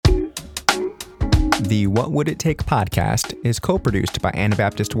The What Would It Take podcast is co-produced by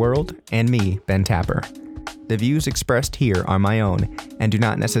Anabaptist World and me, Ben Tapper. The views expressed here are my own and do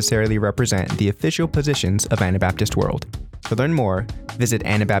not necessarily represent the official positions of Anabaptist World. To learn more, visit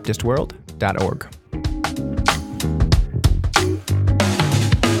anabaptistworld.org.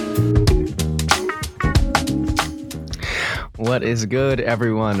 What is good,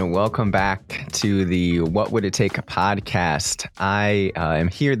 everyone? Welcome back to the What Would It Take podcast. I am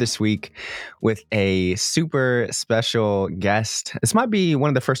here this week with a super special guest. This might be one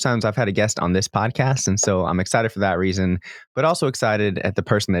of the first times I've had a guest on this podcast, and so I'm excited for that reason, but also excited at the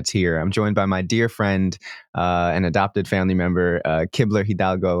person that's here. I'm joined by my dear friend and adopted family member, Kibler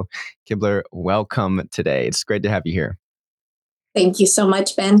Hidalgo. Kibler, welcome today. It's great to have you here. Thank you so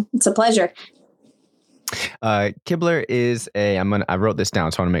much, Ben. It's a pleasure. Kibler is I wrote this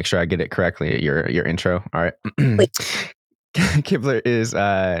down, so I want to make sure I get it correctly. Your intro. All right. Kibler is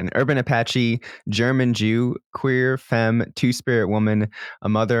an urban Apache, German Jew, queer, femme, two-spirit woman, a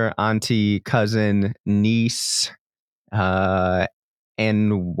mother, auntie, cousin, niece, and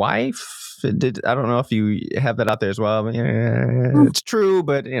wife. I don't know if you have that out there as well. But it's true,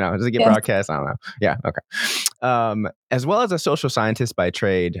 but does it get broadcast? I don't know. Yeah, okay. As well as a social scientist by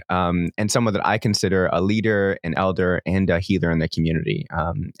trade, and someone that I consider a leader, an elder, and a healer in the community.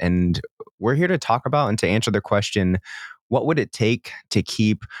 And we're here to talk about and to answer the question, what would it take to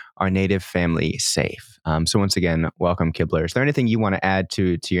keep our Native family safe? So once again, welcome, Kibler. Is there anything you want to add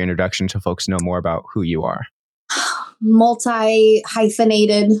to your introduction so folks know more about who you are?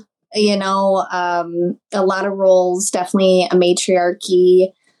 Multi-hyphenated, a lot of roles, definitely a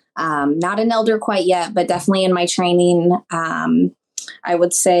matriarchy, not an elder quite yet, but definitely in my training. I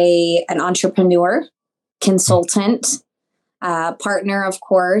would say an entrepreneur, consultant, partner, of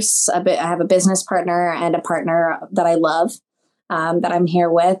course. I have a business partner and a partner that I love, that I'm here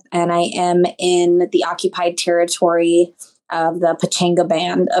with. And I am in the occupied territory of the Pechanga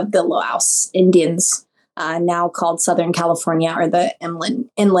Band of the Laos Indians, now called Southern California, or the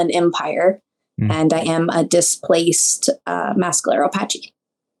Inland Empire. And I am a displaced Mescalero Apache.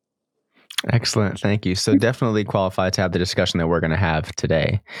 Excellent. Thank you. So definitely qualified to have the discussion that we're going to have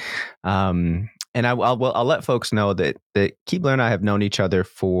today. And I'll let folks know that Kibler and I have known each other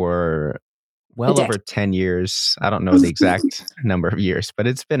for well over 10 years. I don't know the exact number of years, but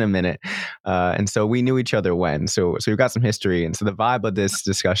it's been a minute. And so we knew each other when. So we've got some history. And so the vibe of this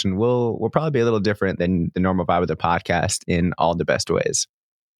discussion will probably be a little different than the normal vibe of the podcast in all the best ways.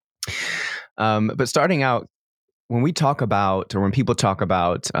 But starting out, when we talk about, or when people talk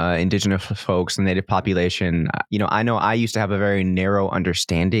about indigenous folks and Native population, I know I used to have a very narrow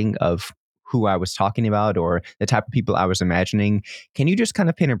understanding of who I was talking about or the type of people I was imagining. Can you just kind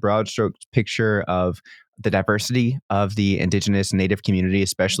of paint a broad stroke picture of the diversity of the indigenous Native community,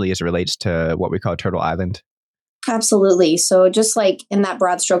 especially as it relates to what we call Turtle Island? Absolutely. So just like in that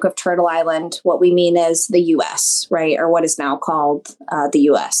broad stroke of Turtle Island, what we mean is the U.S., right? Or what is now called the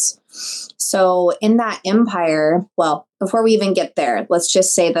U.S. So in that empire, well, before we even get there, let's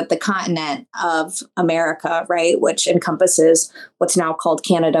just say that the continent of America, right, which encompasses what's now called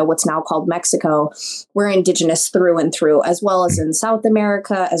Canada, what's now called Mexico, we're indigenous through and through, as well as in South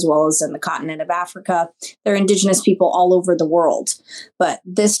America, as well as in the continent of Africa. There are indigenous people all over the world. But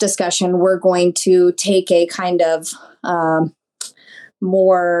this discussion, we're going to take a kind of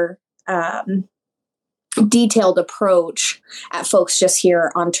more detailed approach at folks just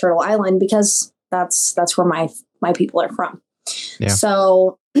here on Turtle Island, because that's where my people are from. Yeah.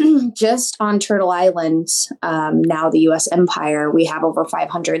 So just on Turtle Island, now the U.S. Empire, we have over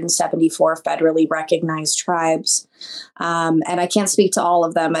 574 federally recognized tribes. And I can't speak to all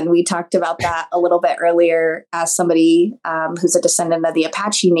of them. And we talked about that a little bit earlier. As somebody who's a descendant of the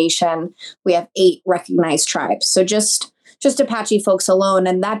Apache Nation, we have 8 recognized tribes. So just Apache folks alone.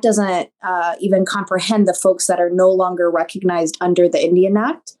 And that doesn't even comprehend the folks that are no longer recognized under the Indian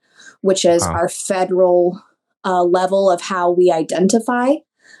Act, which is our federal level of how we identify.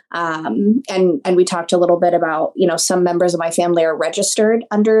 And we talked a little bit about, some members of my family are registered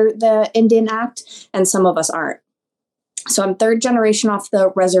under the Indian Act and some of us aren't. So I'm 3rd generation off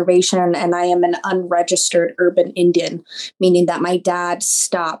the reservation, and I am an unregistered urban Indian, meaning that my dad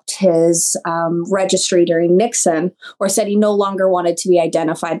stopped his registry during Nixon, or said he no longer wanted to be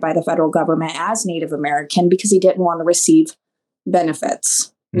identified by the federal government as Native American because he didn't want to receive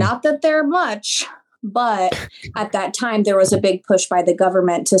benefits. Not that they're much, but at that time, there was a big push by the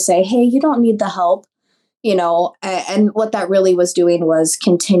government to say, hey, you don't need the help. And what that really was doing was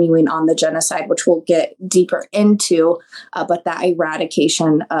continuing on the genocide, which we'll get deeper into, but that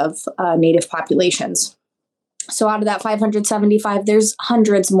eradication of Native populations. So out of that 575, there's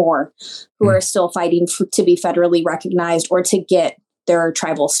hundreds more who are still fighting to be federally recognized or to get their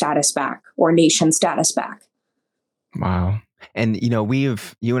tribal status back or nation status back. Wow. And,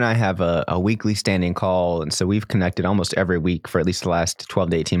 you and I have a weekly standing call. And so we've connected almost every week for at least the last 12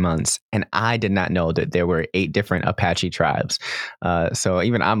 to 18 months. And I did not know that there were 8 different Apache tribes. So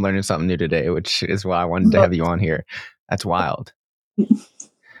even I'm learning something new today, which is why I wanted to have you on here. That's wild.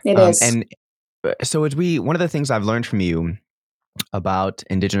 It is. And so one of the things I've learned from you about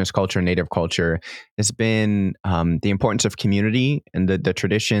Indigenous culture and Native culture has been the importance of community and the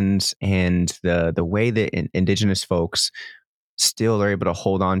traditions and the way that Indigenous folks still are able to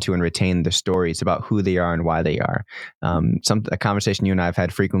hold on to and retain the stories about who they are and why they are. A conversation you and I have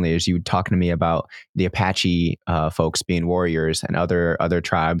had frequently is you talking to me about the Apache folks being warriors and other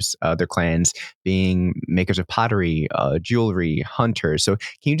tribes, other clans being makers of pottery, jewelry, hunters. So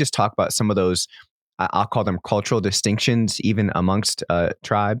can you just talk about some of those, I'll call them cultural distinctions, even amongst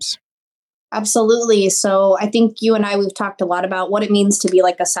tribes? Absolutely. So I think you and we've talked a lot about what it means to be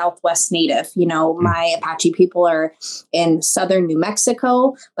like a Southwest Native. My Apache people are in southern New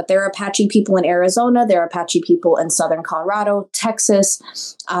Mexico, but there are Apache people in Arizona. There are Apache people in southern Colorado, Texas,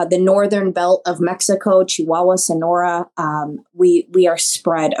 the northern belt of Mexico, Chihuahua, Sonora. We are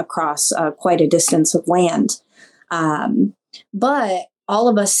spread across quite a distance of land. But all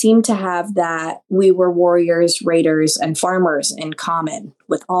of us seem to have that we were warriors, raiders, and farmers in common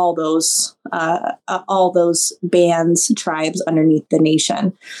with all those bands, tribes underneath the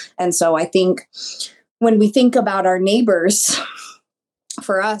nation. And so I think when we think about our neighbors,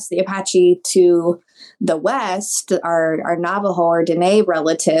 for us, the Apache to the west, our Navajo or Dene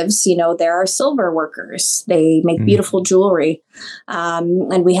relatives, there are silver workers. They make beautiful jewelry.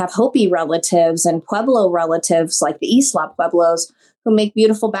 And we have Hopi relatives and Pueblo relatives like the Isla Pueblos who make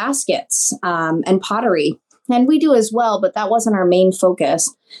beautiful baskets and pottery. And we do as well, but that wasn't our main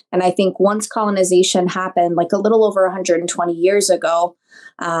focus. And I think once colonization happened, like a little over 120 years ago,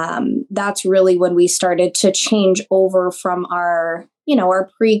 that's really when we started to change over from our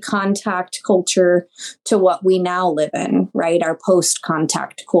pre-contact culture to what we now live in, right? Our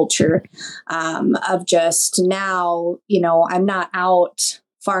post-contact culture of just now, I'm not out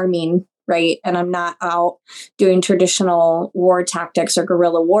farming, right? And I'm not out doing traditional war tactics or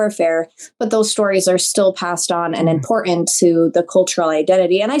guerrilla warfare, but those stories are still passed on and important to the cultural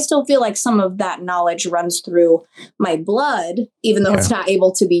identity. And I still feel like some of that knowledge runs through my blood, even though it's not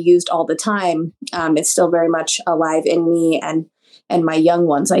able to be used all the time. It's still very much alive in me and my young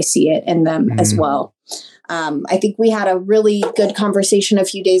ones. I see it in them as well. I think we had a really good conversation a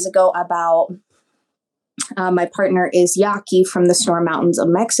few days ago about my partner is Yaqui from the Sonoran Mountains of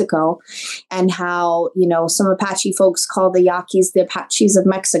Mexico, and how, some Apache folks call the Yaquis the Apaches of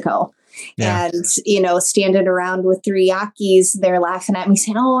Mexico. Yeah. And, standing around with 3 Yaquis, they're laughing at me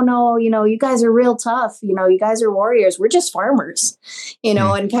saying, oh, no, you guys are real tough. You guys are warriors. We're just farmers,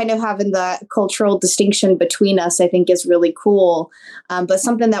 and kind of having the cultural distinction between us, I think is really cool. But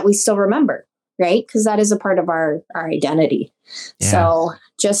something that we still remember, right? Because that is a part of our identity. Yeah. So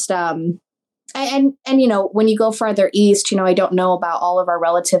just, and when you go farther east, I don't know about all of our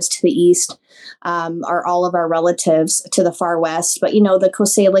relatives to the east, or all of our relatives to the far west, but the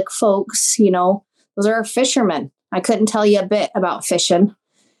Kosalik folks, those are our fishermen. I couldn't tell you a bit about fishing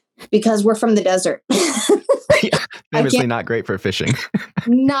because we're from the desert. Yeah, famously not great for fishing.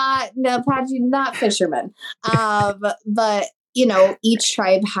 Not fishermen. But each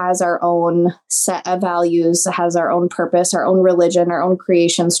tribe has our own set of values, has our own purpose, our own religion, our own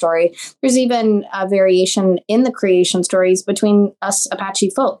creation story. There's even a variation in the creation stories between us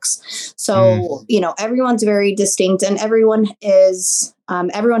Apache folks. So, everyone's very distinct, and everyone has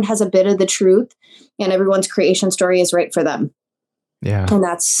a bit of the truth, and everyone's creation story is right for them. Yeah. And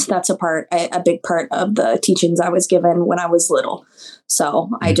that's a big part of the teachings I was given when I was little. So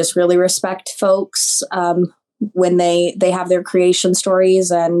I just really respect folks, when they have their creation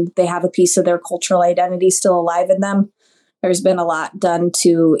stories and they have a piece of their cultural identity still alive in them. There's been a lot done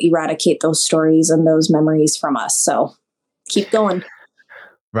to eradicate those stories and those memories from us. So keep going.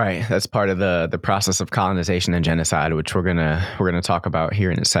 Right. That's part of the process of colonization and genocide, which we're gonna talk about here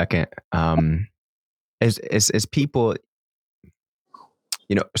in a second. As people,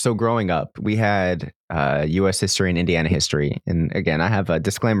 so growing up, we had U.S. history and Indiana history. And again, I have a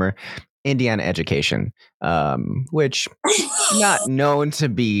disclaimer. Indiana education, which not known to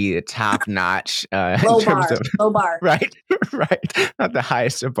be top notch low bar, right, not the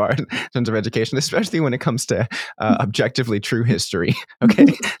highest of bar in terms of education, especially when it comes to objectively true history. Okay,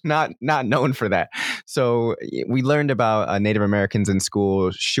 not known for that. So we learned about Native Americans in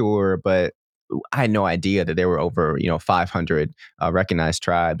school, sure, but I had no idea that there were over 500 recognized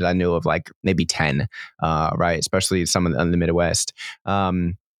tribes. I knew of like maybe 10, right? Especially some in the Midwest.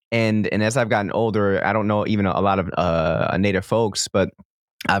 And as I've gotten older, I don't know even a lot of Native folks, but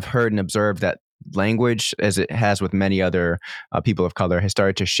I've heard and observed that language, as it has with many other people of color, has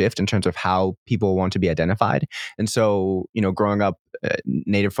started to shift in terms of how people want to be identified. And so, growing up,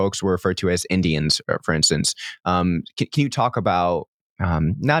 Native folks were referred to as Indians, for instance. Can you talk about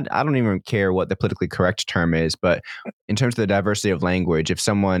not? I don't even care what the politically correct term is, but in terms of the diversity of language, if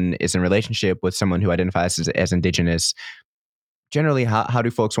someone is in relationship with someone who identifies as Indigenous, generally, how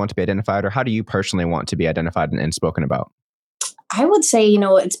do folks want to be identified, or how do you personally want to be identified and spoken about? I would say,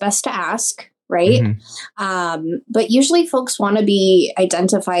 it's best to ask, right? But usually folks want to be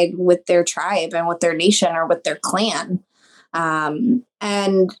identified with their tribe and with their nation or with their clan.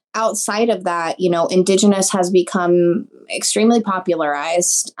 And outside of that, Indigenous has become extremely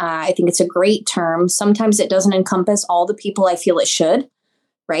popularized. I think it's a great term. Sometimes it doesn't encompass all the people I feel it should,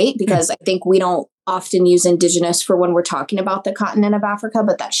 right? Because I think we don't often use Indigenous for when we're talking about the continent of Africa,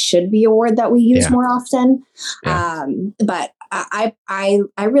 but that should be a word that we use more often. Yeah. But I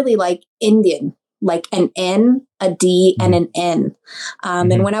really like Indian, like an N, a D, and an N.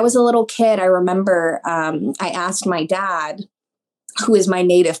 And when I was a little kid, I remember I asked my dad, who is my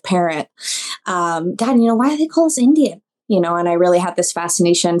native parent, Dad, why do they call us Indian? And I really had this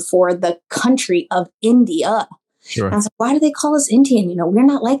fascination for the country of India. Sure. And I was like, why do they call us Indian? We're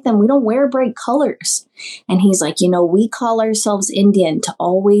not like them. We don't wear bright colors. And he's like, we call ourselves Indian to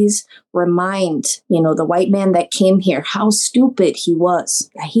always remind, the white man that came here how stupid he was.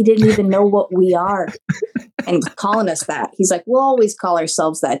 He didn't even know what we are. And he's calling us that. He's like, we'll always call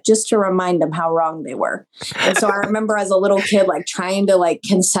ourselves that just to remind them how wrong they were. And so I remember as a little kid, like trying to like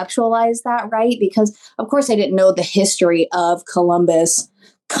conceptualize that, right? Because of course I didn't know the history of Columbus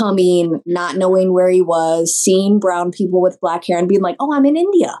coming, not knowing where he was, seeing brown people with black hair and being like, oh, I'm in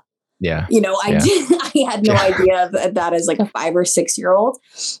India. Yeah. I had no idea of that as like a 5 or 6 year old.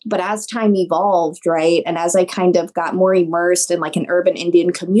 But as time evolved, right, and as I kind of got more immersed in like an urban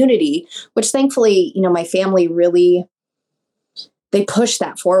Indian community, which thankfully, my family really, they pushed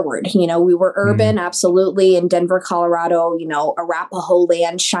that forward. We were urban, absolutely, in Denver, Colorado, Arapaho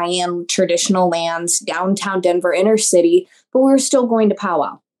land, Cheyenne traditional lands, downtown Denver, inner city, but we were still going to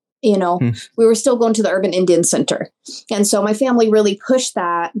powwow. We were still going to the Urban Indian Center. And so my family really pushed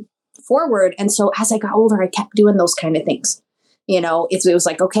that forward. And so as I got older, I kept doing those kind of things. It was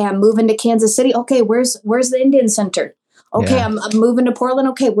like, okay, I'm moving to Kansas City. Okay, where's the Indian Center? Okay, I'm moving to Portland.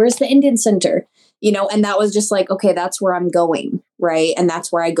 Okay, where's the Indian Center? And that was just like, okay, that's where I'm going, right? And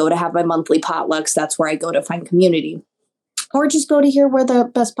that's where I go to have my monthly potlucks. That's where I go to find community. Or just go to hear where the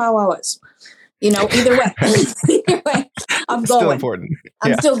best powwow is. Either way. Either way, I'm going. Still important.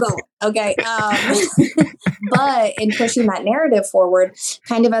 I'm still going. Okay. But in pushing that narrative forward,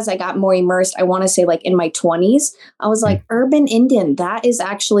 kind of as I got more immersed, I want to say like in my 20s, I was like, urban Indian, that is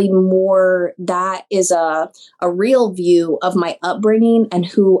actually more, that is a real view of my upbringing and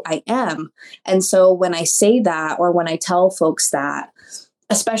who I am. And so when I say that, or when I tell folks that,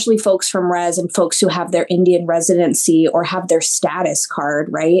 especially folks from res and folks who have their Indian residency or have their status card,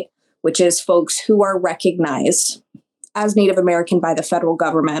 right? Which is folks who are recognized as Native American by the federal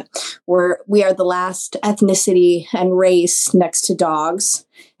government. We are the last ethnicity and race next to dogs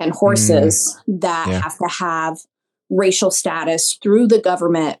and horses that have to have racial status through the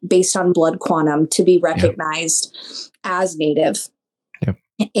government based on blood quantum to be recognized as Native. Yep.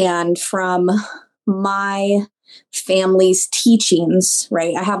 And from my family's teachings,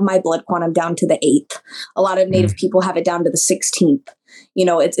 right? I have my blood quantum down to the 8th. A lot of Native people have it down to the 16th.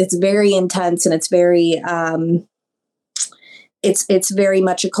 It's very intense, and it's very it's very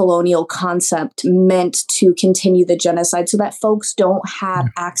much a colonial concept meant to continue the genocide so that folks don't have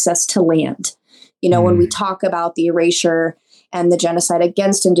access to land. When we talk about the erasure and the genocide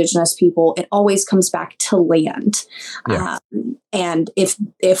against Indigenous people, it always comes back to land. Yeah. And if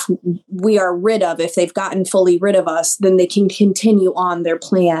we are if they've gotten fully rid of us, then they can continue on their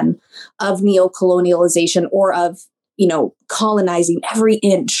plan of neo-colonialization or of colonizing every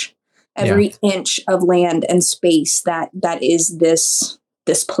inch of land and space that is this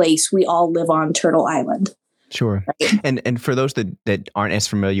place we all live on, Turtle Island. Sure. Right? And for those that aren't as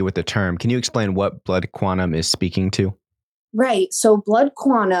familiar with the term, can you explain what blood quantum is speaking to? Right. So blood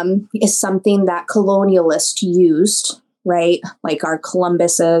quantum is something that colonialists used, right? Like our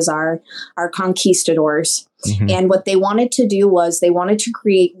Columbuses, our conquistadors. And what they wanted to do was they wanted to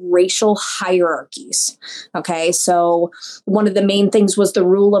create racial hierarchies. Okay. So one of the main things was the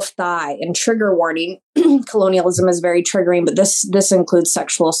rule of thigh, and trigger warning. Colonialism is very triggering, but this includes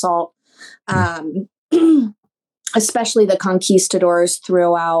sexual assault. Um, especially the conquistadors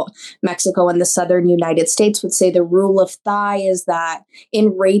throughout Mexico and the southern United States would say the rule of thigh is that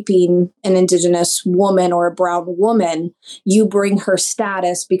in raping an indigenous woman or a brown woman, you bring her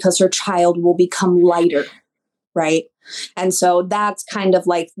status because her child will become lighter, right? And so that's kind of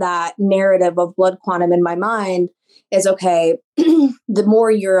like that narrative of blood quantum in my mind is, okay, the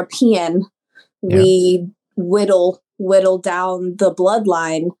more European we whittle down the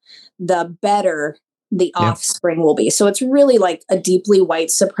bloodline, the better the offspring will be. So it's really like a deeply white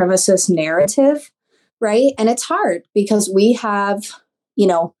supremacist narrative, right? And it's hard because we have, you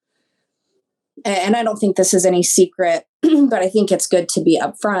know, and I don't think this is any secret, but I think it's good to be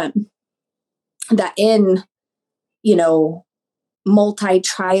upfront that in, you know,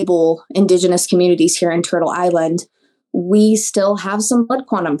 multi-tribal indigenous communities here in Turtle Island, we still have some blood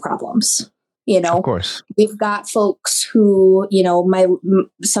quantum problems. You know, of course, we've got folks who, you know,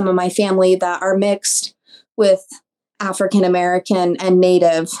 some of my family that are mixed with African American and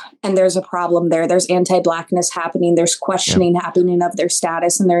Native, and there's a problem there. There's anti-Blackness happening. There's questioning happening of their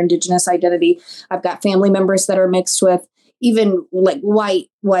status and their indigenous identity. I've got family members that are mixed with even like white,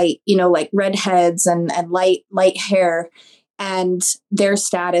 you know, like redheads and light hair, and their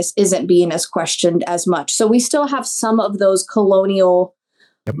status isn't being as questioned as much. So we still have some of those colonial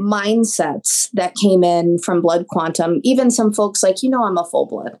mindsets that came in from blood quantum. Even some folks like, you know, I'm a full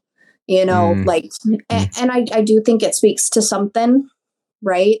blood, you know, like, and I do think it speaks to something,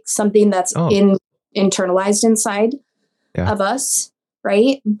 right? Something that's internalized inside of us,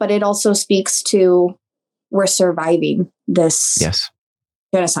 right? But it also speaks to we're surviving this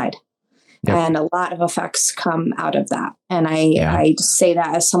genocide. And a lot of effects come out of that. And I say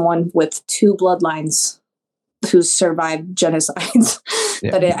that as someone with two bloodlines who survived genocides,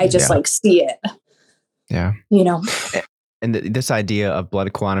 but I just like see it. Yeah. You know, and this idea of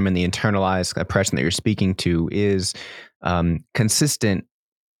blood quantum and the internalized oppression that you're speaking to is consistent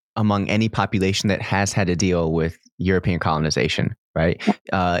among any population that has had to deal with European colonization, right?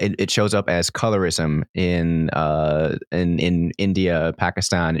 It shows up as colorism in India,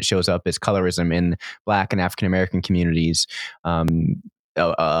 Pakistan. It shows up as colorism in Black and African American communities.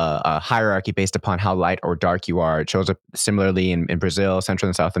 A hierarchy based upon how light or dark you are. It shows up similarly in Brazil, Central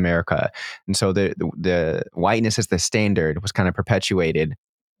and South America. And so the whiteness as the standard was kind of perpetuated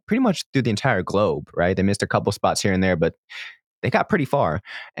pretty much through the entire globe, right? They missed a couple spots here and there, but they got pretty far.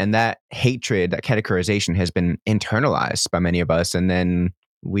 And that hatred, that categorization has been internalized by many of us. And then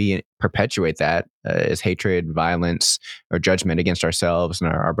we perpetuate that as hatred, violence, or judgment against ourselves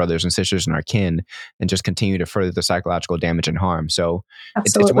and our brothers and sisters and our kin, and just continue to further the psychological damage and harm. So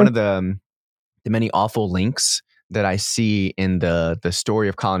it's one of the many awful links that I see in the story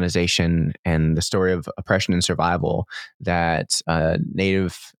of colonization and the story of oppression and survival that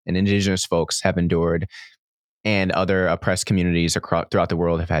Native and Indigenous folks have endured, and other oppressed communities throughout the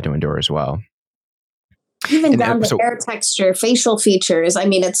world have had to endure as well. Even down to hair texture, facial features. I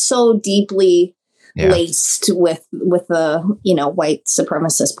mean, it's so deeply laced with the, you know, white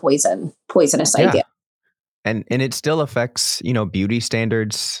supremacist poisonous idea. And it still affects, you know, beauty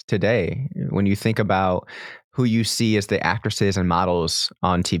standards today. When you think about who you see as the actresses and models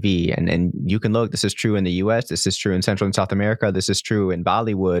on TV, and you can look, this is true in the US, this is true in Central and South America, this is true in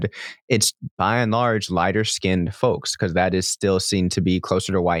Bollywood. It's by and large lighter skinned folks, because that is still seen to be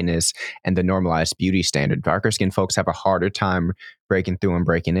closer to whiteness and the normalized beauty standard. Darker skinned folks have a harder time breaking through and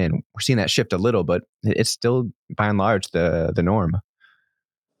breaking in. We're seeing that shift a little, but it's still by and large the norm.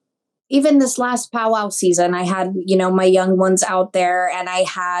 Even this last powwow season, I had, you know, my young ones out there, and I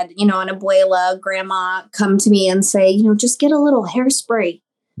had, you know, an abuela, grandma, come to me and say, you know, just get a little hairspray.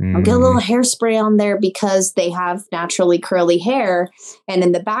 I'll get a little hairspray on there because they have naturally curly hair. And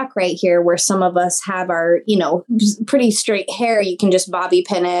in the back right here, where some of us have our, you know, pretty straight hair, you can just bobby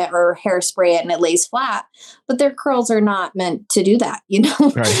pin it or hairspray it and it lays flat. But their curls are not meant to do that, you know.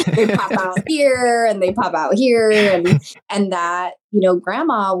 Right. They pop out here and they pop out here, and that, you know,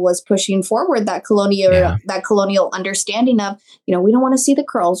 grandma was pushing forward that colonial understanding of, you know, we don't want to see the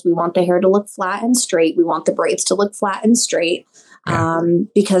curls. We want the hair to look flat and straight. We want the braids to look flat and straight.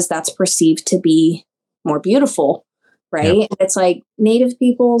 Because that's perceived to be more beautiful, right? Yep. It's like Native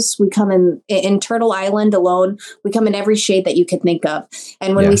peoples, we come in Turtle Island alone, we come in every shade that you could think of.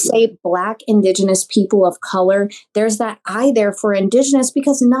 And when we say Black Indigenous people of color, there's that I there for Indigenous,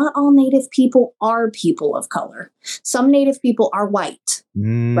 because not all Native people are people of color. Some Native people are white,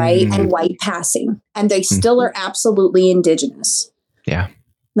 right? And white passing, and they still are absolutely Indigenous. Yeah.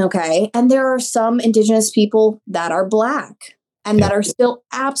 Okay. And there are some Indigenous people that are Black. and that are still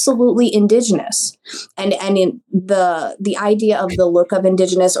absolutely indigenous. And in the idea of the look of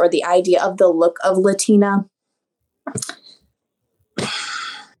indigenous, or the idea of the look of Latina,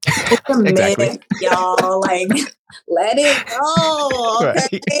 it's a myth, y'all. Like, let it go.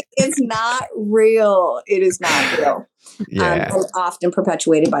 Okay, right. It's not real. It is not real. And often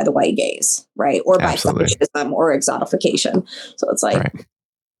perpetuated by the white gaze, right? Or by fetishism or exotification. So it's like,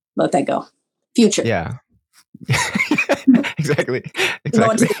 let that go. Future. Yeah. Exactly.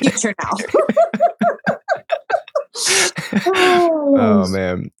 Going to the future now. Oh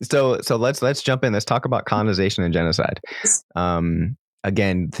man. So let's jump in. Let's talk about colonization and genocide.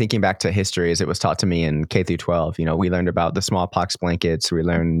 Again, thinking back to history as it was taught to me in K through 12, we learned about the smallpox blankets. We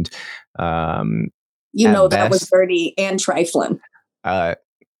learned, that was dirty and trifling.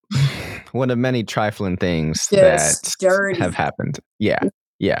 One of many trifling things that have happened. Yeah.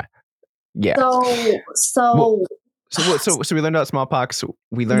 So we learned about smallpox.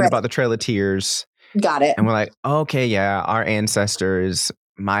 We learned about the Trail of Tears. Got it. And we're like, okay, yeah, our ancestors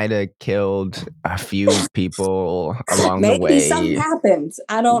might have killed a few people along the way. Maybe something happened.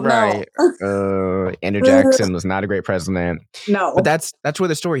 I don't know. Andrew Jackson was not a great president. No. But that's where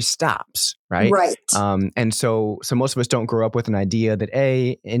the story stops, right? Right. And so most of us don't grow up with an idea that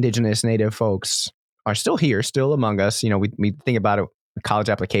indigenous native folks are still here, still among us. We think about it. College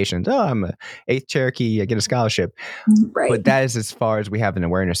applications. Oh, I'm a 8th Cherokee. I get a scholarship. Right. But that is as far as we have an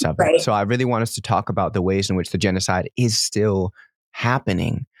awareness of it. So I really want us to talk about the ways in which the genocide is still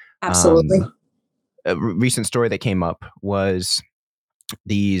happening. Absolutely. A recent story that came up was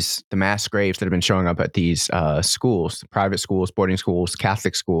the mass graves that have been showing up at these schools, private schools, boarding schools,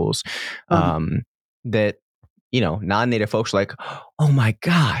 Catholic schools, that, non-native folks are like, oh my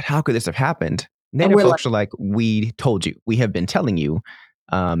God, how could this have happened? Native folks are like, we told you. We have been telling you.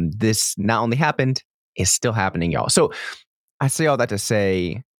 This not only happened, it's still happening, y'all. So I say all that to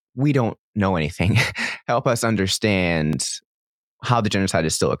say, we don't know anything. Help us understand how the genocide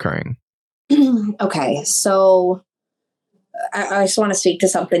is still occurring. Okay. So I just want to speak to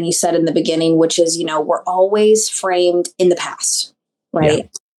something you said in the beginning, which is, we're always framed in the past, right? Yeah.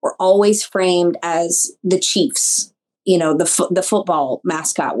 We're always framed as the Chiefs, the football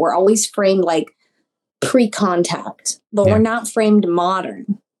mascot. We're always framed like pre-contact, but we're not framed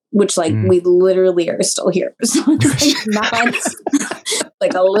modern, which we literally are still here. So it's not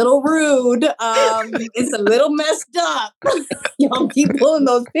like a little rude. It's a little messed up. Y'all keep pulling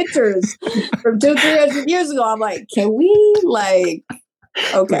those pictures from 200-300 years ago. I'm like, can we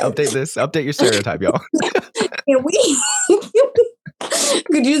okay. Update your stereotype, y'all. Can we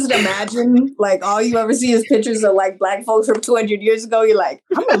could you just imagine, all you ever see is pictures of Black folks from 200 years ago. You're like,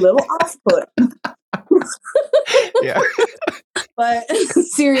 I'm a little off put. Yeah. But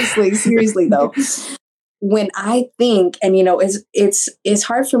seriously though, when I think, and it's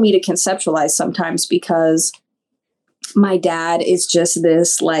hard for me to conceptualize sometimes because my dad is just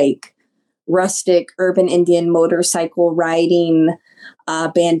this rustic urban Indian motorcycle riding,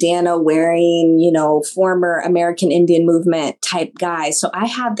 bandana wearing, former American Indian movement type guy. So I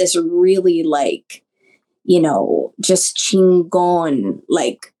had this really just chingon,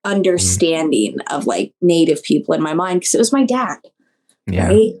 understanding of native people in my mind because it was my dad. Yeah.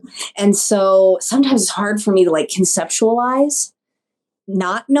 Right. And so sometimes it's hard for me to conceptualize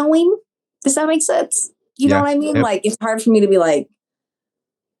not knowing. Does that make sense? You know what I mean? Yep. It's hard for me to be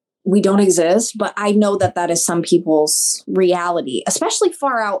we don't exist, but I know that is some people's reality, especially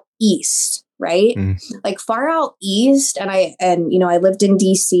far out east. Right. Far out east. And I lived in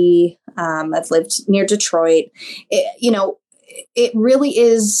DC. I've lived near Detroit. It really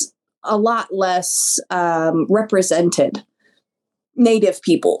is a lot less represented native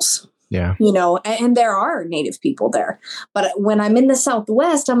peoples. Yeah. And there are native people there. But when I'm in the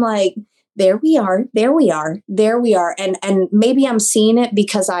Southwest, I'm like, there we are. And maybe I'm seeing it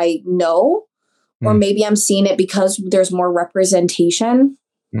because I know, or maybe I'm seeing it because there's more representation.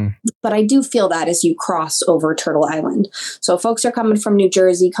 But I do feel that as you cross over Turtle Island. So folks are coming from New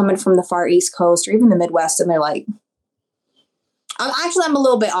Jersey, coming from the far East Coast, or even the Midwest, and they're like, I'm a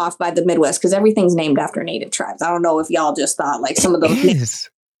little bit off by the Midwest because everything's named after native tribes. I don't know if y'all just thought some of those names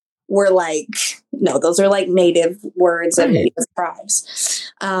were no, those are native words and native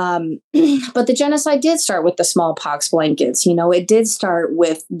tribes. But the genocide did start with the smallpox blankets. It did start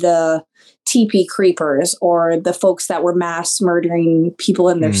with the TP creepers, or the folks that were mass murdering people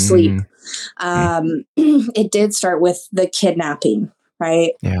in their sleep. It did start with the kidnapping,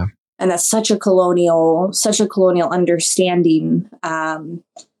 right? Yeah. And that's such a colonial understanding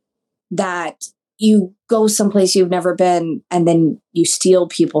that, you go someplace you've never been, and then you steal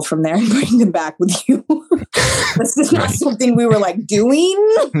people from there and bring them back with you. This is not something we were like doing,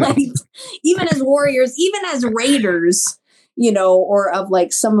 like even as warriors, even as raiders, you know, or of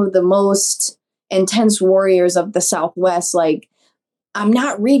like some of the most intense warriors of the Southwest. Like, I'm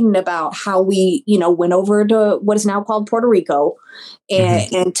not reading about how we, you know, went over to what is now called Puerto Rico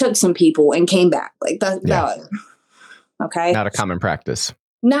and took some people and came back. Like that. Okay. Not a common practice.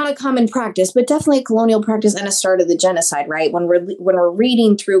 Not a common practice, but definitely a colonial practice and a start of the genocide, right? When we're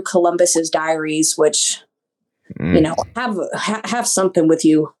reading through Columbus's diaries, which, you know, have something with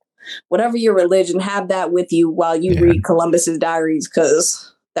you, whatever your religion, have that with you while you read Columbus's diaries,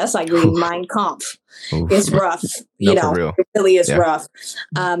 because that's like reading Mein Kampf. It's rough, you know, it really is rough.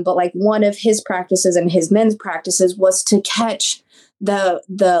 But like one of his practices and his men's practices was to catch the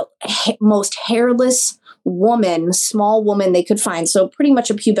most hairless woman, small woman they could find. So pretty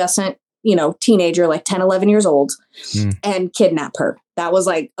much a pubescent, you know, teenager, like 10, 11 years old, and kidnap her. That was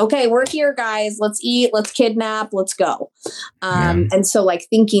like, okay, we're here, guys. Let's eat, let's kidnap, let's go. And so like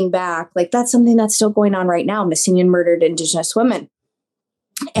thinking back, like that's something that's still going on right now, missing and murdered Indigenous women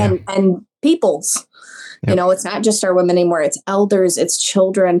and peoples. You know, it's not just our women anymore. It's elders, it's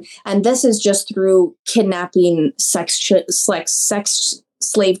children. And this is just through kidnapping, sex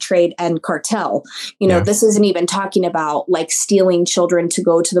slave trade and cartel. You know, this isn't even talking about like stealing children to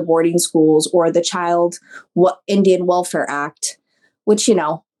go to the boarding schools or the Indian Welfare Act, which, you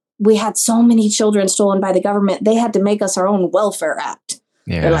know, we had so many children stolen by the government. They had to make us our own Welfare Act.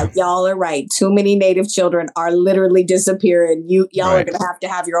 They're like, y'all are right. Too many Native children are literally disappearing. Y'all are going to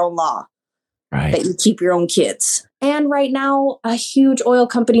have your own law. That you keep your own kids. And right now, a huge oil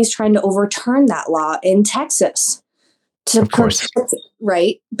company is trying to overturn that law in Texas. Of course.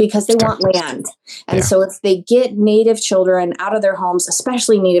 Right? Because they want land. And so if they get Native children out of their homes,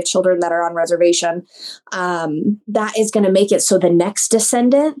 especially Native children that are on reservation, that is going to make it so the next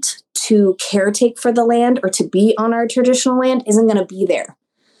descendant to caretake for the land or to be on our traditional land isn't going to be there.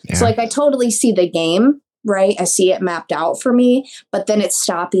 So like I totally see the game. Right. I see it mapped out for me, but then it's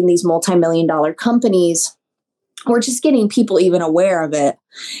stopping these multi-million-dollar companies or just getting people even aware of it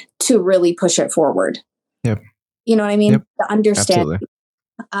to really push it forward. You know what I mean? To understand.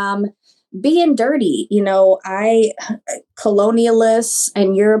 Being dirty, you know, colonialists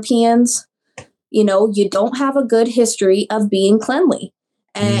and Europeans, you know, you don't have a good history of being cleanly.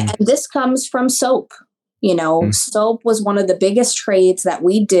 And this comes from soap. You know, soap was one of the biggest trades that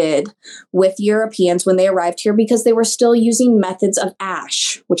we did with Europeans when they arrived here because they were still using methods of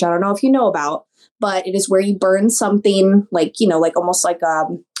ash, which I don't know if you know about, but it is where you burn something like, you know, like almost like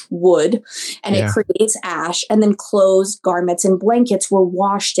wood, and it creates ash, and then clothes, garments, and blankets were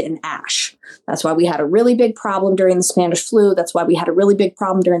washed in ash. That's why we had a really big problem during the Spanish flu. That's why we had a really big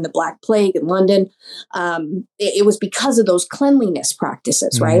problem during the Black Plague in London. It was because of those cleanliness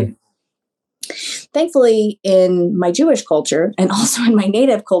practices, right? Thankfully, in my Jewish culture and also in my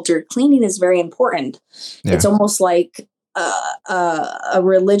Native culture, cleaning is very important. It's almost like a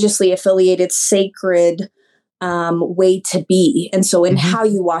religiously affiliated sacred way to be. And so in how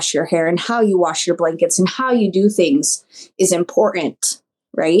you wash your hair and how you wash your blankets and how you do things is important,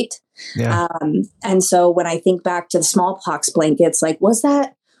 right? And so when I think back to the smallpox blankets, like, was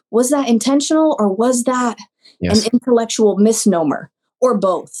that intentional, or was that an intellectual misnomer, or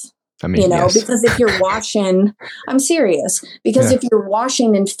both? I mean, you know, because if you're washing, I'm serious, because if you're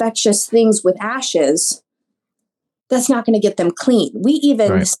washing infectious things with ashes, that's not going to get them clean. We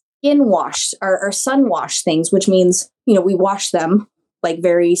even skin wash or sun wash things, which means, you know, we wash them like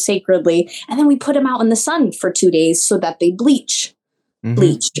very sacredly, and then we put them out in the sun for 2 days so that they bleach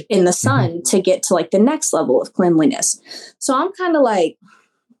in the sun to get to like the next level of cleanliness. So I'm kind of like,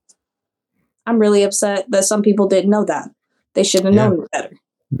 I'm really upset that some people didn't know that. They should have known better.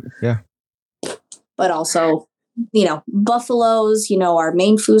 But also, you know, buffaloes, you know, our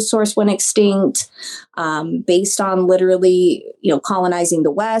main food source went extinct based on literally, you know, colonizing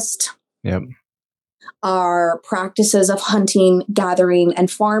the West. Our practices of hunting, gathering,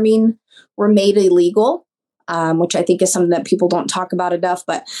 and farming were made illegal, which I think is something that people don't talk about enough.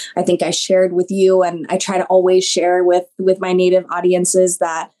 But I think I shared with you, and I try to always share with my Native audiences,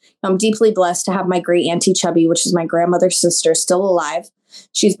 that I'm deeply blessed to have my great auntie Chubby, which is my grandmother's sister, still alive.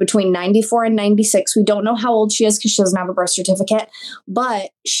 She's between 94 and 96. We don't know how old she is because she doesn't have a birth certificate, but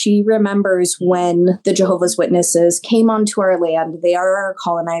she remembers when the Jehovah's Witnesses came onto our land. They are our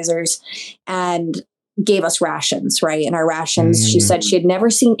colonizers, and gave us rations, right? And our rations, she said she had never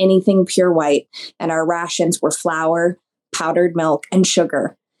seen anything pure white. And our rations were flour, powdered milk, and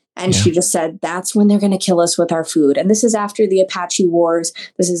sugar. And she just said, that's when they're going to kill us with our food. And this is after the Apache Wars.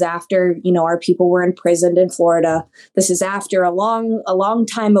 This is after, our people were imprisoned in Florida. This is after a long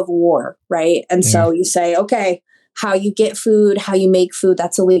time of war, right? And so you say, okay, how you get food, how you make food,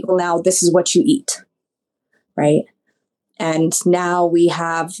 that's illegal now. This is what you eat, right? And now we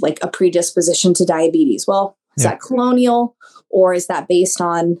have like a predisposition to diabetes. Well, is that colonial, or is that based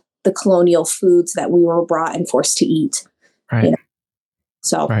on the colonial foods that we were brought and forced to eat? Right.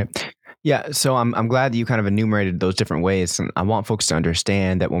 So, right. Yeah. So I'm glad that you kind of enumerated those different ways. And I want folks to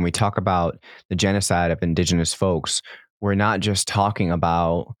understand that when we talk about the genocide of indigenous folks, we're not just talking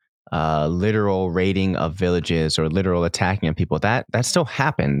about literal raiding of villages or literal attacking of people. That still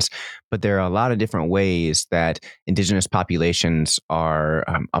happens, but there are a lot of different ways that indigenous populations are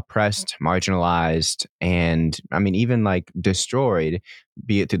oppressed, marginalized, and even like destroyed,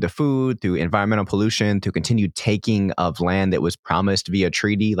 be it through the food, through environmental pollution, through continued taking of land that was promised via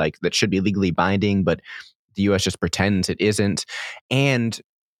treaty, like that should be legally binding, but the U.S. just pretends it isn't, and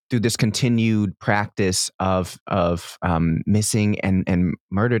through this continued practice of missing and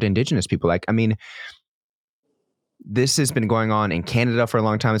murdered indigenous people. This has been going on in Canada for a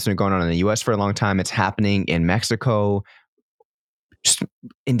long time. It's been going on in the U.S. for a long time. It's happening in Mexico. Just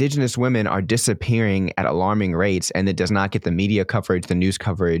indigenous women are disappearing at alarming rates, and it does not get the media coverage, the news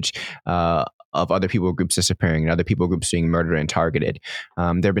coverage of other people groups disappearing and other people groups being murdered and targeted.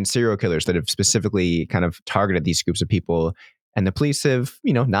 There have been serial killers that have specifically kind of targeted these groups of people, and the police have,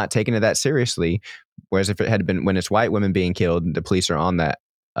 not taken it that seriously. Whereas if it had been when it's white women being killed, the police are on that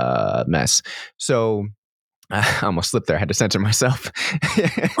mess. So I almost slipped there. I had to censor myself.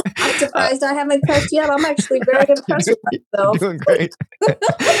 I'm surprised I haven't cursed yet. I'm actually very impressed with myself. Doing great.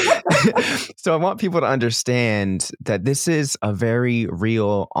 So I want people to understand that this is a very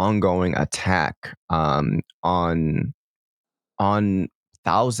real, ongoing attack on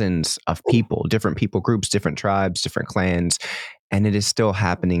thousands of people, different people groups, different tribes, different clans. And it is still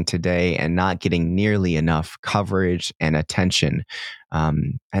happening today and not getting nearly enough coverage and attention.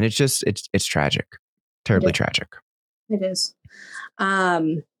 And it's tragic, terribly tragic. It is.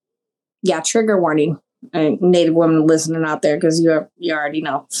 Trigger warning. Native women listening out there, because you already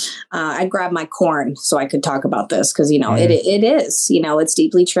know. I grabbed my corn so I could talk about this because, it is, it's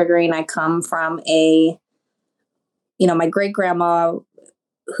deeply triggering. I come from my great grandma,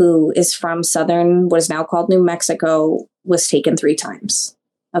 who is from southern, what is now called New Mexico, was taken 3 times.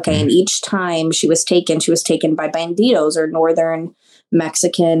 Okay. And each time she was taken by bandidos or northern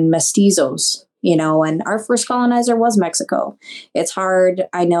Mexican mestizos, and our first colonizer was Mexico. It's hard,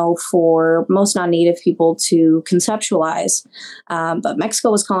 I know, for most non-native people to conceptualize, but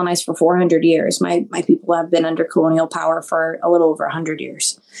Mexico was colonized for 400 years. My people have been under colonial power for a little over 100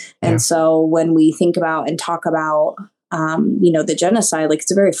 years. And so when we think about and talk about the genocide, like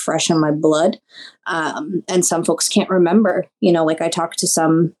it's very fresh in my blood. And some folks can't remember, like I talked to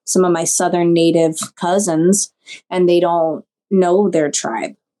some of my Southern Native cousins, and they don't know their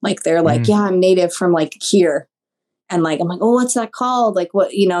tribe. Like they're like, yeah, I'm Native from like here. And like, I'm like, oh, what's that called? Like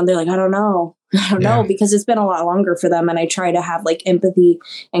what, and they're like, I don't know. I don't know, because it's been a lot longer for them. And I try to have like empathy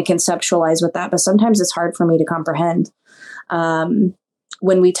and conceptualize with that. But sometimes it's hard for me to comprehend.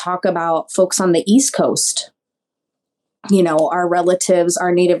 When we talk about folks on the East Coast, our relatives,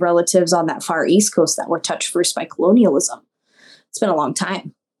 our Native relatives on that far East Coast that were touched first by colonialism. It's been a long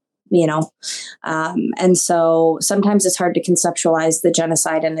time, and so sometimes it's hard to conceptualize the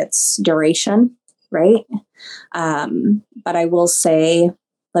genocide and its duration, right? But I will say,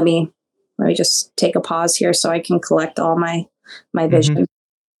 let me just take a pause here so I can collect all my vision.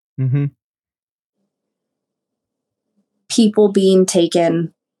 Mm-hmm. People being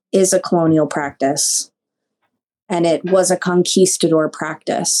taken is a colonial practice. And it was a conquistador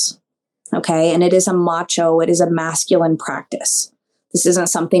practice, okay? And it is a macho, it is a masculine practice. This isn't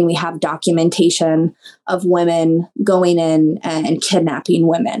something we have documentation of women going in and kidnapping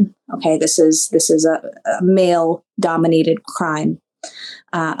women, okay? This is a male-dominated crime.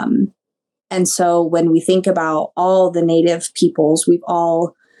 And so when we think about all the Native peoples, we've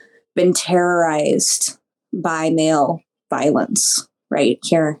all been terrorized by male violence, right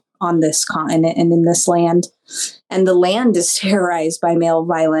here on this continent and in this land. And the land is terrorized by male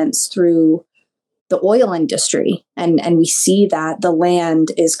violence through the oil industry. And we see that the land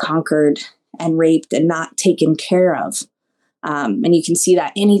is conquered and raped and not taken care of. And you can see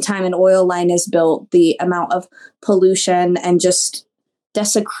that anytime an oil line is built, the amount of pollution and just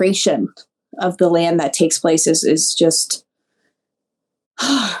desecration of the land that takes place is just,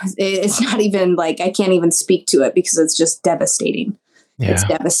 it's not even like, I can't even speak to it because it's just devastating. Yeah. It's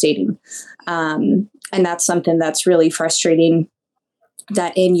devastating. And that's something that's really frustrating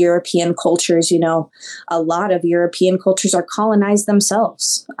that in European cultures, a lot of European cultures are colonized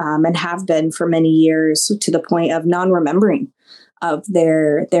themselves, and have been for many years, to the point of non-remembering of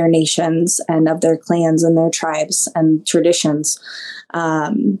their nations and of their clans and their tribes and traditions.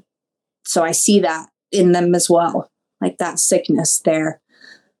 So I see that in them as well, like that sickness there.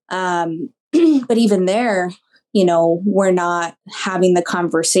 But even there, we're not having the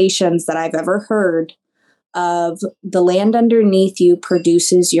conversations that I've ever heard of the land underneath you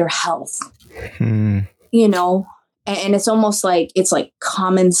produces your health. And it's almost like it's like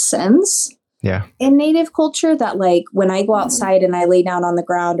common sense. Yeah. In Native culture, that like when I go outside and I lay down on the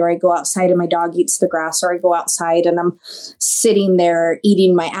ground, or I go outside and my dog eats the grass, or I go outside and I'm sitting there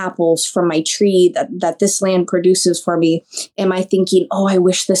eating my apples from my tree that this land produces for me, am I thinking, oh, I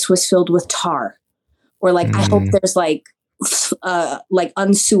wish this was filled with tar? Or like, I hope there's like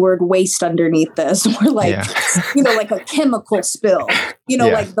unsewered waste underneath this, or like, like a chemical spill,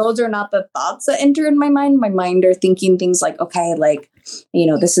 like those are not the thoughts that enter in my mind. My mind are thinking things like, okay, like,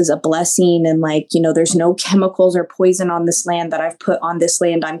 this is a blessing. And like, there's no chemicals or poison on this land that I've put on this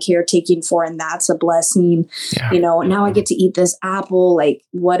land I'm caretaking for. And that's a blessing. Now I get to eat this apple. Like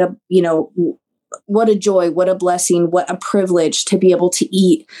what a joy, what a blessing, what a privilege to be able to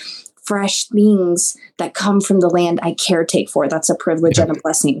eat fresh things that come from the land I caretake for. That's a privilege and a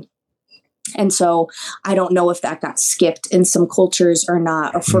blessing. And so I don't know if that got skipped in some cultures or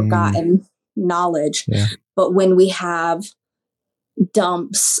not, or forgotten knowledge. Yeah. But when we have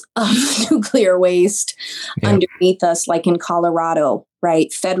dumps of nuclear waste underneath us, like in Colorado,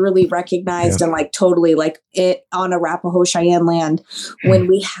 right? Federally recognized and like totally like it on Arapaho Cheyenne land, when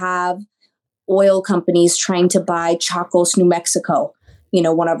we have oil companies trying to buy Chacos, New Mexico,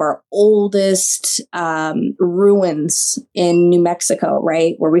 one of our oldest ruins in New Mexico,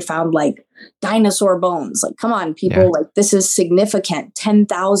 right? Where we found like dinosaur bones. Like, come on, people, like this is significant,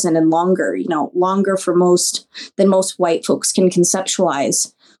 10,000 and longer, longer for than most white folks can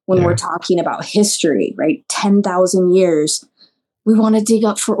conceptualize when we're talking about history, right? 10,000 years. We want to dig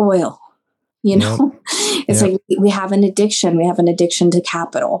up for oil, It's like we have an addiction. We have an addiction to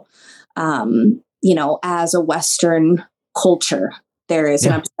capital, as a Western culture. There is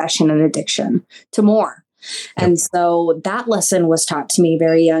an obsession and addiction to more. And so that lesson was taught to me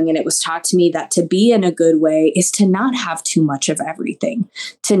very young. And it was taught to me that to be in a good way is to not have too much of everything,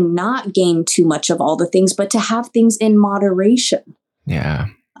 to not gain too much of all the things, but to have things in moderation. Yeah.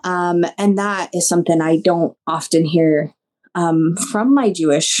 And that is something I don't often hear from my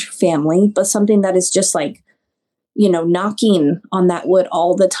Jewish family, but something that is just like, knocking on that wood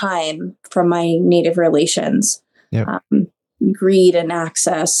all the time from my Native relations. Yep. Greed and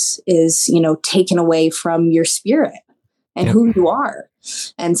access is, taken away from your spirit and who you are.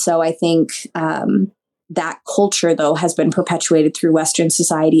 And so I think that culture, though, has been perpetuated through Western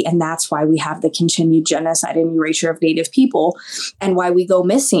society. And that's why we have the continued genocide and erasure of Native people, and why we go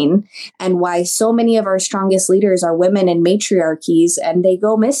missing, and why so many of our strongest leaders are women in matriarchies, and they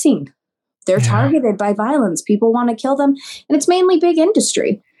go missing. They're targeted by violence. People want to kill them. And it's mainly big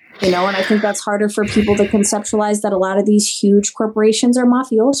industry. And I think that's harder for people to conceptualize, that a lot of these huge corporations are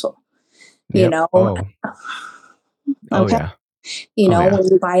mafioso, when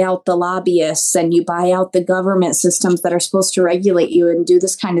you buy out the lobbyists and you buy out the government systems that are supposed to regulate you and do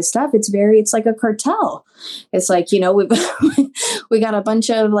this kind of stuff, it's like a cartel. It's like, we got a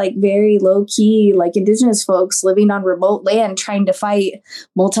bunch of like very low key, like indigenous folks living on remote land trying to fight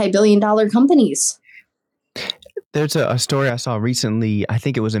multi-billion-dollar companies. There's a story I saw recently, I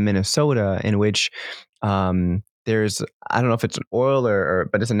think it was in Minnesota, in which there's, I don't know if it's an oil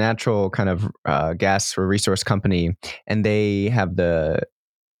but it's a natural kind of gas or resource company. And they have the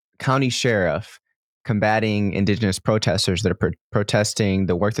county sheriff combating indigenous protesters that are protesting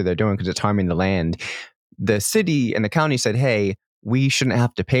the work that they're doing because it's harming the land. The city and the county said, hey, we shouldn't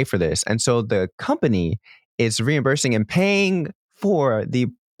have to pay for this. And so the company is reimbursing and paying for the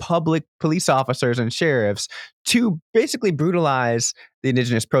public police officers and sheriffs to basically brutalize the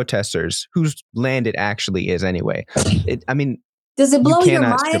indigenous protesters whose land it actually is anyway. Does it blow your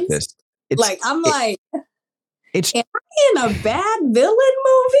mind? Am I in a bad villain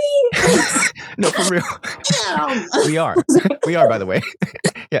movie? No, for real. We are, by the way.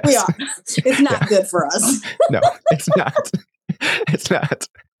 Yes. We are. It's not good for us. No, it's not. It's not.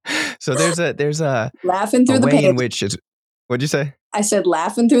 So there's a laughing through a the way pain. in which is, what'd you say? I said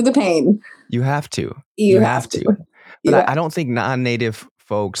laughing through the pain. You have to. You have to. But I don't think non-native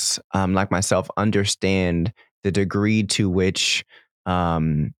folks like myself understand the degree to which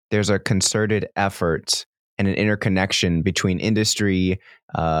there's a concerted effort and an interconnection between industry,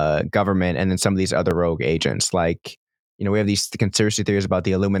 government, and then some of these other rogue agents. Like, we have these conspiracy theories about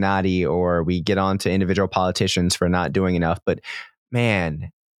the Illuminati, or we get on to individual politicians for not doing enough. But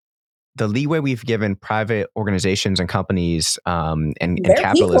man, the leeway we've given private organizations and companies and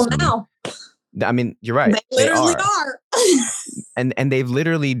capitalism. People now. I mean, you're right. They literally are. and they've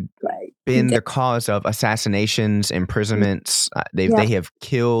literally been the cause of assassinations, imprisonments. They have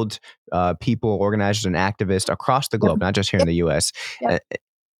killed people, organizers, and activists across the globe, not just here in the U.S.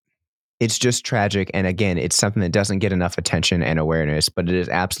 It's just tragic. And again, it's something that doesn't get enough attention and awareness, but it is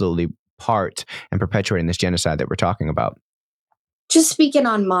absolutely part and perpetuating this genocide that we're talking about. Just speaking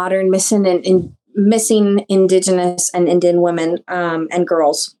on modern missing Indigenous and Indian women and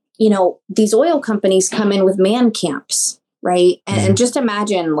girls, these oil companies come in with man camps, right? And just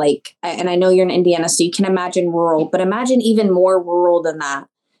imagine, and I know you're in Indiana, so you can imagine rural, but imagine even more rural than that.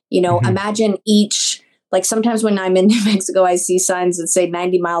 Imagine each, sometimes when I'm in New Mexico, I see signs that say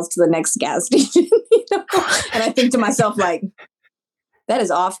 90 miles to the next gas station, and I think to myself, that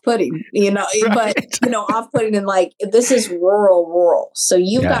is off-putting, right. But, off-putting and this is rural. So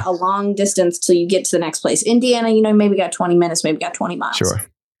you've got a long distance till you get to the next place. Indiana, maybe got 20 minutes, maybe got 20 miles. Sure.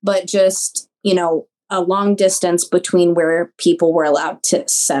 But just, a long distance between where people were allowed to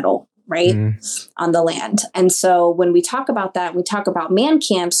settle, right, on the land. And so when we talk about that, we talk about man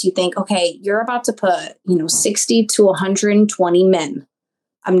camps, you think, okay, you're about to put, 60 to 120 men.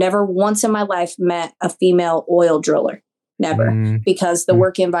 I've never once in my life met a female oil driller. Never, because the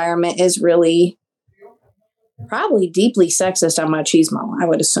work environment is really probably deeply sexist and machismo, I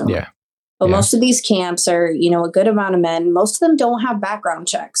would assume. Yeah. But most of these camps are, a good amount of men. Most of them don't have background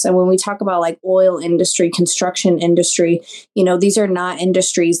checks. And when we talk about oil industry, construction industry, these are not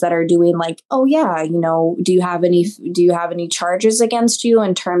industries that are doing oh yeah, do you have any charges against you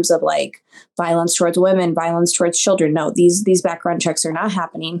in terms of violence towards women, violence towards children? No, these background checks are not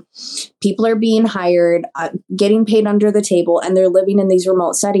happening. People are being hired, getting paid under the table, and they're living in these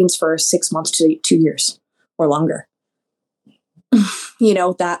remote settings for 6 months to 2 years or longer.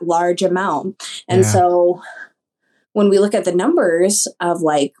 That large amount. And so when we look at the numbers of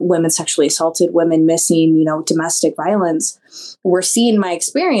women sexually assaulted, women missing, domestic violence, we're seeing my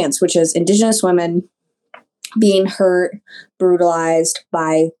experience, which is Indigenous women being hurt, brutalized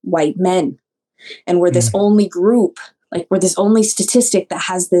by white men. And we're this only group, we're this only statistic that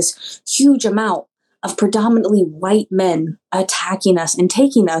has this huge amount of predominantly white men attacking us and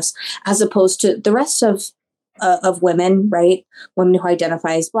taking us, as opposed to the rest of women, right? Women who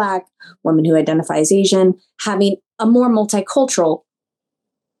identify as Black, women who identify as Asian, having a more multicultural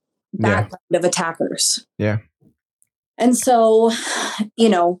background of attackers. Yeah. And so,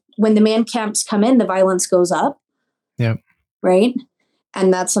 when the man camps come in, the violence goes up. Yeah. Right.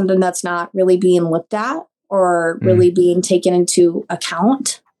 And that's something that's not really being looked at or really being taken into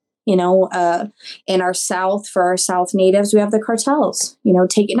account. In our South, for our South natives, we have the cartels,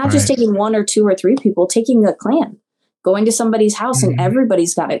 just taking one or two or three people, taking a clan, going to somebody's house and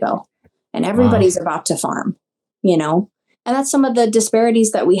everybody's got to go and everybody's about to farm, and that's some of the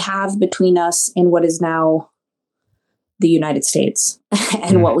disparities that we have between us and what is now the United States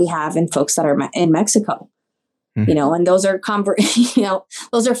and what we have in folks that are in Mexico. And those are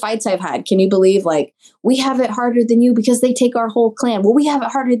those are fights I've had. Can you believe we have it harder than you because they take our whole clan? Well, we have it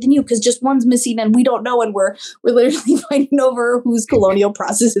harder than you because just one's missing and we don't know, and we're literally fighting over whose colonial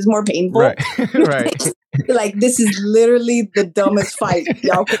process is more painful. Right. Right. This is literally the dumbest fight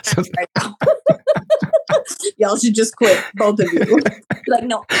y'all could have right now. Y'all should just quit, both of you.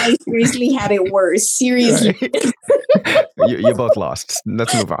 No, I seriously had it worse. Seriously. Right. You both lost.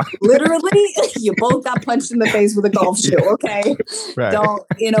 Let's move on. Literally, you both got punched in the face with a golf shoe. Okay. Right. Don't,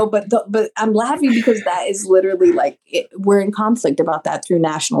 but I'm laughing because that is literally we're in conflict about that through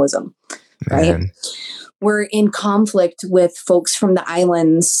nationalism, right? Man. We're in conflict with folks from the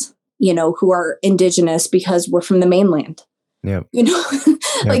islands, who are Indigenous because we're from the mainland. Yeah.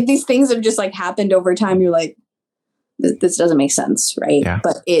 These things have just happened over time. You're this doesn't make sense. Right. Yeah.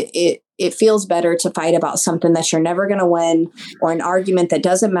 But it feels better to fight about something that you're never going to win or an argument that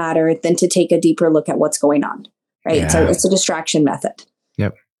doesn't matter than to take a deeper look at what's going on. Right. Yeah. So it's a distraction method.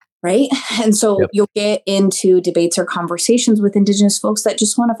 Yep. Right. And so you'll get into debates or conversations with Indigenous folks that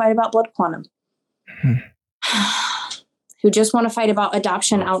just want to fight about blood quantum. Who just want to fight about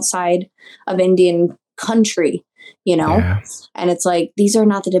adoption outside of Indian country. And it's these are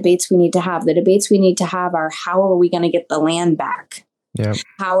not the debates we need to have. The debates we need to have are, how are we going to get the land back? Yep.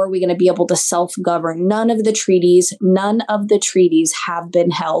 How are we going to be able to self-govern? None of the treaties have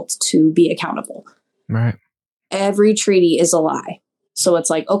been held to be accountable. Right. Every treaty is a lie. So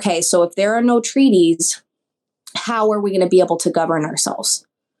it's okay, so if there are no treaties, how are we going to be able to govern ourselves?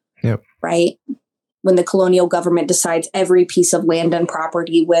 Yep. Right. when the colonial government decides every piece of land and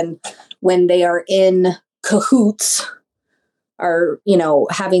property, when they are in cahoots, are,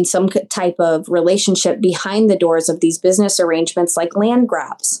 having some type of relationship behind the doors of these business arrangements, like land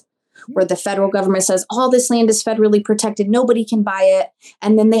grabs, where the federal government says all this land is federally protected, nobody can buy it,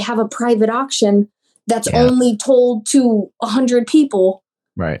 and then they have a private auction that's only told to 100 people,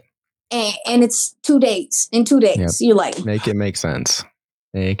 right? And it's 2 days. In 2 days, you're like, make it make sense.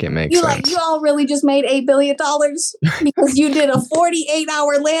 Make it make sense. Like, you all really just made $8 billion because you did a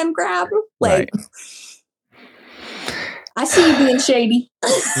 48-hour land grab. Like, right. I see you being shady.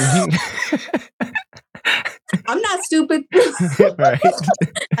 I'm not stupid. Right.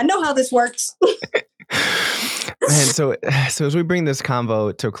 I know how this works. Man, so as we bring this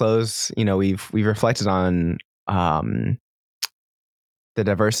convo to a close, we've reflected on the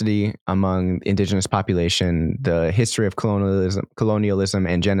diversity among indigenous population, the history of colonialism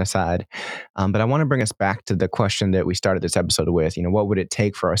and genocide. But I want to bring us back to the question that we started this episode with. What would it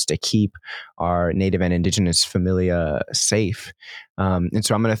take for us to keep our native and indigenous familia safe? And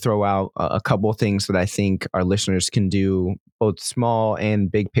so I'm going to throw out a couple of things that I think our listeners can do, both small and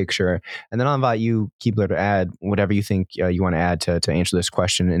big picture. And then I'll invite you, Keebler, to add whatever you think you want to add to answer this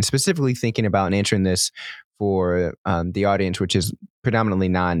question. And specifically thinking about and answering this for the audience, which is predominantly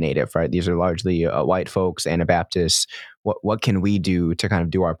non-native, right? These are largely white folks, Anabaptists. What can we do to kind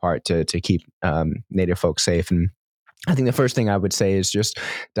of do our part to keep native folks safe? And I think the first thing I would say is just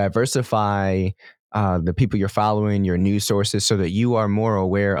diversify the people you're following, your news sources, so that you are more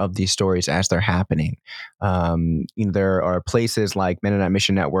aware of these stories as they're happening. There are places like Mennonite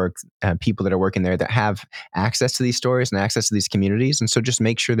Mission Network, people that are working there that have access to these stories and access to these communities. And so just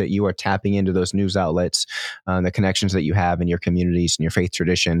make sure that you are tapping into those news outlets, the connections that you have in your communities and your faith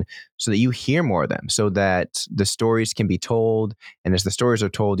tradition, so that you hear more of them, so that the stories can be told. And as the stories are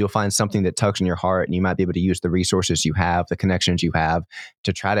told, you'll find something that tugs in your heart, and you might be able to use the resources you have, the connections you have,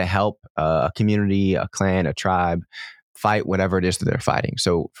 to try to help a community, a clan, a tribe fight whatever it is that they're fighting.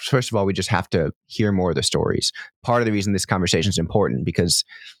 So first of all, we just have to hear more of the stories. Part of the reason this conversation is important, because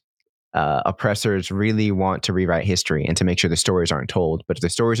oppressors really want to rewrite history and to make sure the stories aren't told. But if the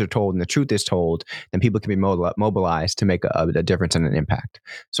stories are told and the truth is told, then people can be mobilized to make a difference and an impact.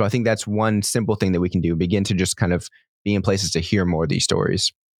 So I think that's one simple thing that we can do, begin to just kind of be in places to hear more of these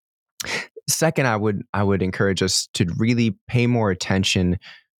stories. Second, I would encourage us to really pay more attention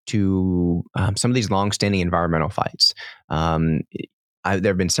to some of these longstanding environmental fights. There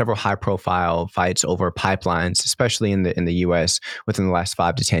have been several high-profile fights over pipelines, especially in the U.S. within the last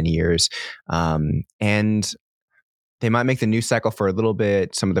 5 to 10 years, and they might make the news cycle for a little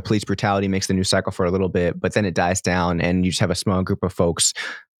bit. Some of the police brutality makes the news cycle for a little bit, but then it dies down, and you just have a small group of folks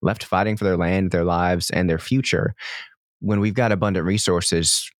left fighting for their land, their lives, and their future. When we've got abundant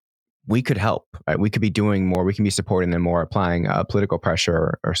resources, we could help, right? We could be doing more. We can be supporting them more, applying political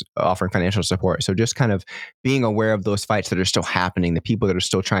pressure or offering financial support. So just kind of being aware of those fights that are still happening, the people that are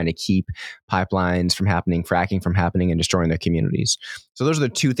still trying to keep pipelines from happening, fracking from happening, and destroying their communities. So those are the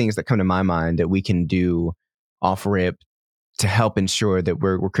two things that come to my mind that we can do off rip to help ensure that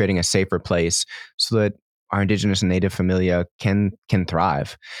we're creating a safer place so that our indigenous and native familia can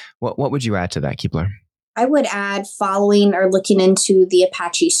thrive. What would you add to that, Keebler? I would add following or looking into the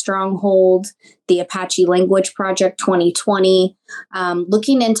Apache Stronghold, the Apache Language Project 2020,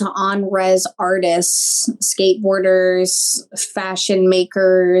 looking into on-res artists, skateboarders, fashion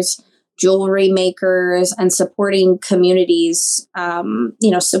makers, jewelry makers, and supporting communities,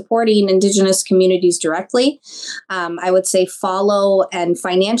 supporting indigenous communities directly. I would say follow and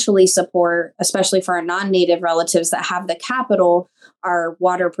financially support, especially for our non-native relatives that have the capital, are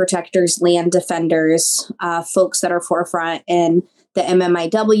water protectors, land defenders, folks that are forefront in the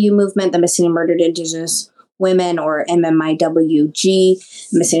MMIW movement, the Missing and Murdered Indigenous Women, or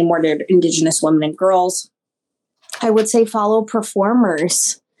MMIWG, Missing and Murdered Indigenous Women and Girls. I would say follow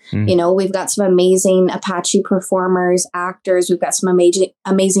performers. We've got some amazing Apache performers, actors. We've got some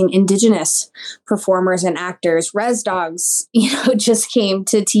amazing indigenous performers and actors. Res Dogs, just came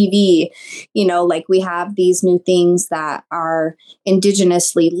to TV. We have these new things that are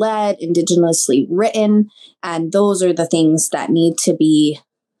indigenously led, indigenously written, and those are the things that need to be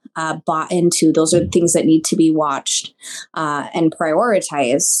bought into. Those are the things that need to be watched and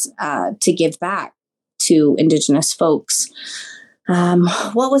prioritized to give back to indigenous folks.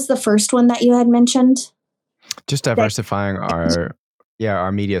 What was the first one that you had mentioned? Just diversifying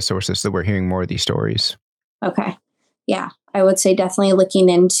our media sources so we're hearing more of these stories. Okay. Yeah. I would say definitely looking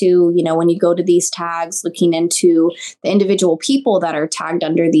into, when you go to these tags, looking into the individual people that are tagged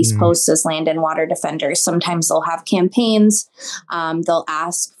under these posts as land and water defenders. Sometimes they'll have campaigns. They'll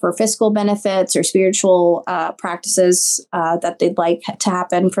ask for fiscal benefits or spiritual practices that they'd like to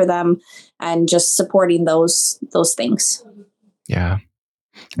happen for them, and just supporting those things. Yeah.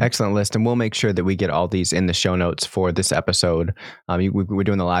 Excellent list. And we'll make sure that we get all these in the show notes for this episode. We're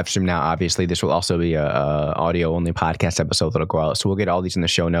doing the live stream now. Obviously, this will also be a audio only podcast episode that'll go out. So we'll get all these in the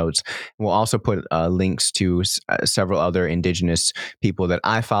show notes. We'll also put links to several other Indigenous people that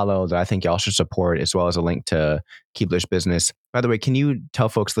I follow that I think y'all should support, as well as a link to Keebler's business. By the way, can you tell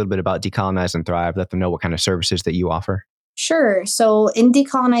folks a little bit about Decolonize and Thrive? Let them know what kind of services that you offer. Sure. So in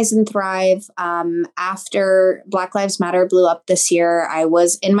Decolonize and Thrive, after Black Lives Matter blew up this year, I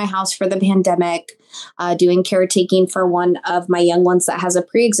was in my house for the pandemic, doing caretaking for one of my young ones that has a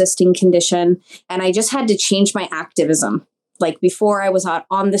pre-existing condition. And I just had to change my activism. Like before, I was out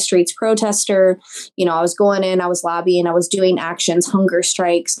on the streets protester, I was going in, I was lobbying, I was doing actions, hunger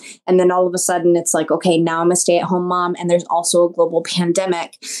strikes. And then all of a sudden it's like, okay, now I'm a stay-at-home mom and there's also a global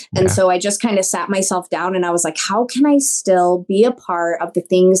pandemic. And so I just kind of sat myself down and I was like, how can I still be a part of the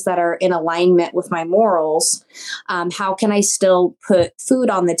things that are in alignment with my morals? How can I still put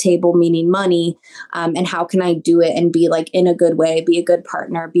food on the table, meaning money? And how can I do it and be like in a good way, be a good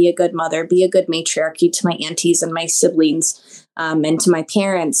partner, be a good mother, be a good matriarchy to my aunties and my siblings? And to my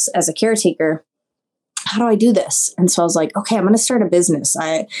parents as a caretaker, how do I do this? And so I was like, okay, I'm going to start a business.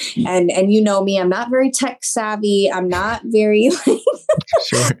 And you know me, I'm not very tech savvy. I'm not very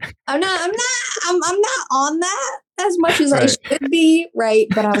Sure. I'm not on that as much as I should be. Right.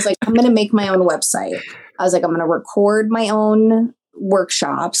 But I was like, I'm going to make my own website. I was like, I'm going to record my own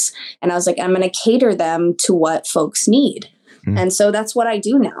workshops. And I was like, I'm going to cater them to what folks need. And so that's what I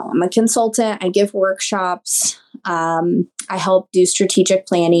do now. I'm a consultant. I give workshops. I help do strategic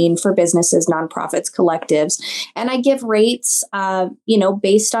planning for businesses, nonprofits, collectives, and I give rates,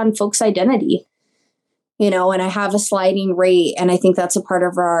 based on folks' identity, and I have a sliding rate. And I think that's a part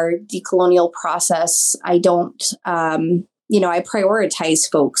of our decolonial process. I don't, I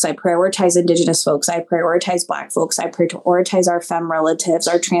prioritize folks. I prioritize Indigenous folks. I prioritize Black folks. I prioritize our femme relatives,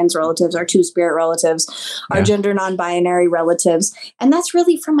 our trans relatives, our two-spirit relatives, our gender non-binary relatives. And that's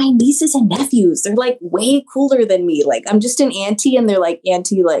really for my nieces and nephews. They're like way cooler than me. Like I'm just an auntie and they're like,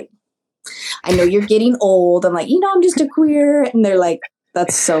 auntie, like, I know you're getting old. I'm like, I'm just a queer. And they're like,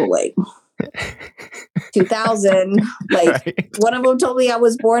 that's so like 2000. Like one of them told me I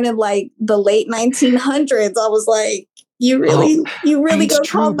was born in like the late 1900s. I was like, you really go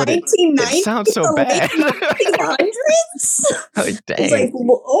call 1990? It sounds so bad. 1900s? Oh, dang. It's like,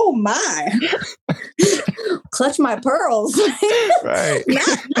 oh my. Clutch my pearls. Right.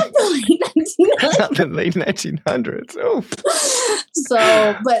 not the late 1900s. Not the late 1900s. Oof.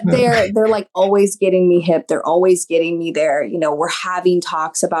 So, but they're like always getting me hip. They're always getting me there. We're having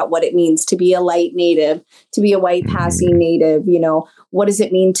talks about what it means to be a light native, to be a white passing native. What does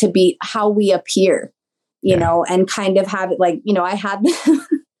it mean to be how we appear? And kind of have it like, I had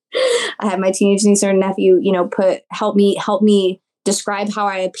my teenage niece or nephew, help me describe how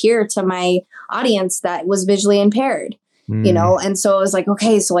I appear to my audience that was visually impaired, and so it was like,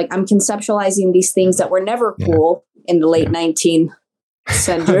 okay, so like I'm conceptualizing these things that were never cool in the late 19th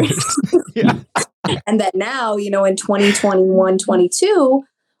century. And that now, in 2021, 22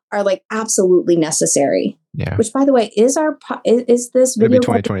 are like absolutely necessary. Yeah. Which by the way, is this video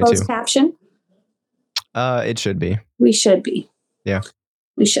closed caption? It should be. We should be. Yeah.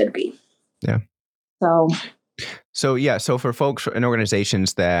 We should be. Yeah. So for folks and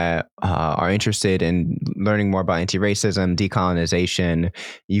organizations that are interested in learning more about anti-racism, decolonization,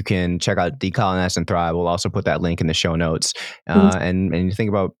 you can check out Decolonize and Thrive. We'll also put that link in the show notes. And you think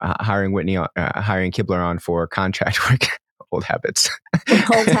about hiring hiring Keebler on for contract work. Old habits.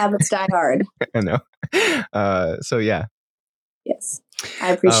 Old habits die hard. I know. So yeah. Yes.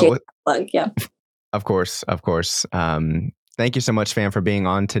 I appreciate that plug. Yeah. Of course. Thank you so much, Fam, for being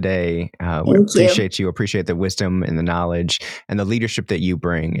on today. We appreciate you. Appreciate the wisdom and the knowledge and the leadership that you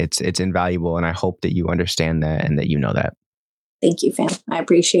bring. It's invaluable. And I hope that you understand that and that you know that. Thank you, Fam. I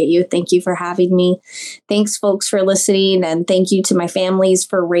appreciate you. Thank you for having me. Thanks, folks, for listening. And thank you to my families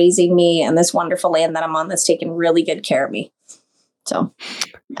for raising me and this wonderful land that I'm on that's taken really good care of me. So,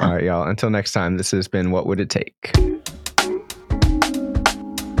 yeah. All right, y'all. Until next time, this has been What Would It Take?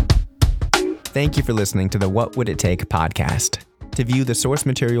 Thank you for listening to the What Would It Take podcast. To view the source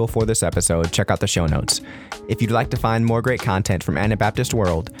material for this episode, check out the show notes. If you'd like to find more great content from Anabaptist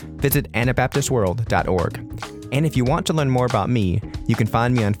World, visit anabaptistworld.org. And if you want to learn more about me, you can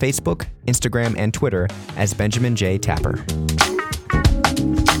find me on Facebook, Instagram, and Twitter as Benjamin J. Tapper.